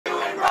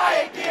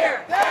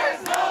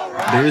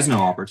There is no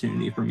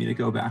opportunity for me to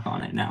go back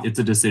on it now. It's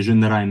a decision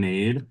that I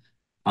made.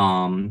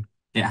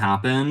 It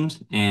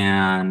happened,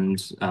 and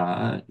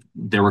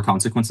there were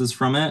consequences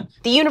from it.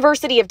 The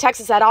University of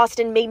Texas at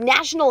Austin made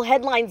national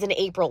headlines in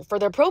April for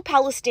their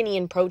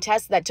pro-Palestinian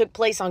protests that took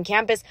place on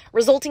campus,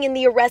 resulting in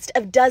the arrest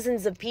of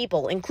dozens of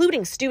people,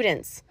 including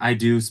students. I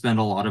do spend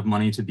a lot of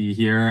money to be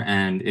here,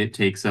 and it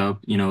takes up,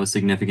 a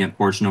significant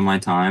portion of my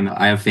time.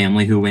 I have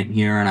family who went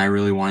here, and I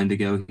really wanted to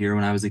go here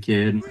when I was a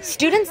kid.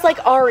 Students like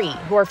Ari,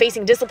 who are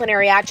facing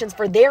disciplinary actions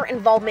for their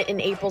involvement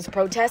in April's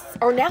protests,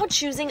 are now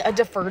choosing a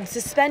deferred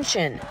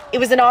suspension.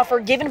 It was an offer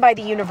given by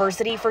the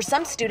university for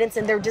some students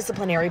in their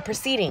disciplinary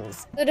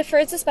proceedings. The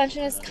deferred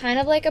suspension is kind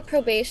of like a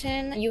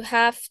probation. You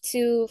have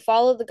to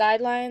follow the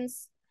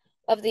guidelines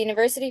of the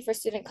university for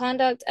student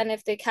conduct, and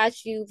if they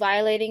catch you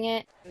violating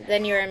it,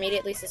 then you're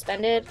immediately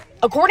suspended.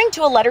 According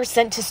to a letter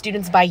sent to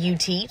students by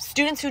UT,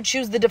 students who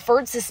choose the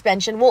deferred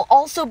suspension will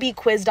also be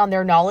quizzed on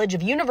their knowledge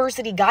of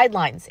university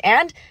guidelines,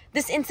 and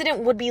this incident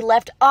would be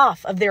left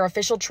off of their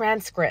official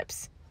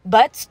transcripts.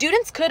 But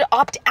students could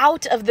opt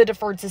out of the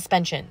deferred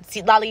suspension.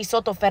 Citlali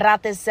Soto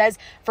Ferrates says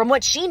from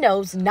what she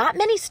knows, not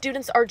many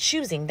students are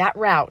choosing that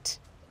route.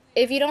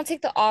 If you don't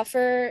take the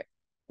offer,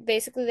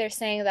 basically they're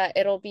saying that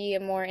it'll be a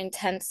more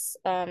intense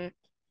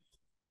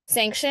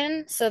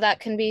sanction. So that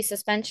can be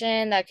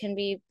suspension, that can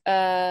be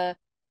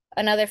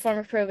another form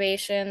of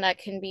probation, that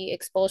can be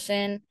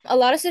expulsion. A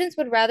lot of students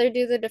would rather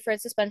do the deferred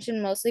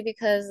suspension, mostly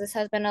because this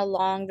has been a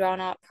long,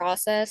 drawn-out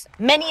process.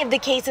 Many of the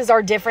cases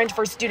are different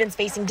for students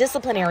facing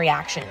disciplinary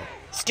action.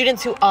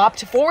 Students who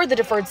opt for the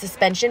deferred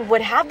suspension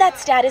would have that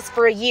status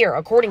for a year,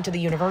 according to the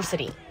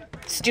university.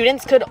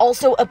 Students could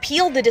also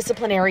appeal the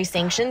disciplinary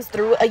sanctions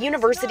through a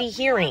university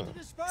hearing.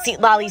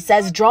 Citlali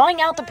says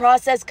drawing out the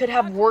process could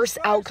have worse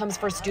outcomes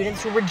for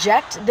students who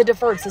reject the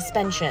deferred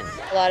suspension.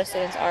 A lot of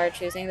students are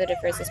choosing the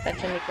deferred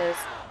suspension because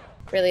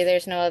really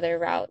there's no other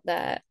route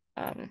that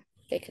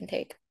they can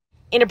take.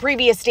 In a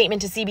previous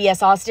statement to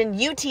CBS Austin,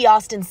 UT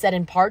Austin said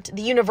in part,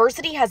 the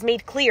university has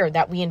made clear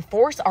that we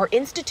enforce our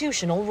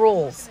institutional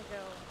rules.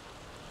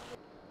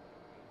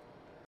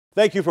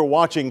 Thank you for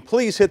watching.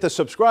 Please hit the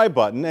subscribe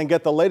button and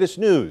get the latest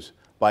news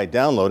by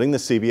downloading the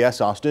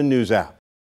CBS Austin News app.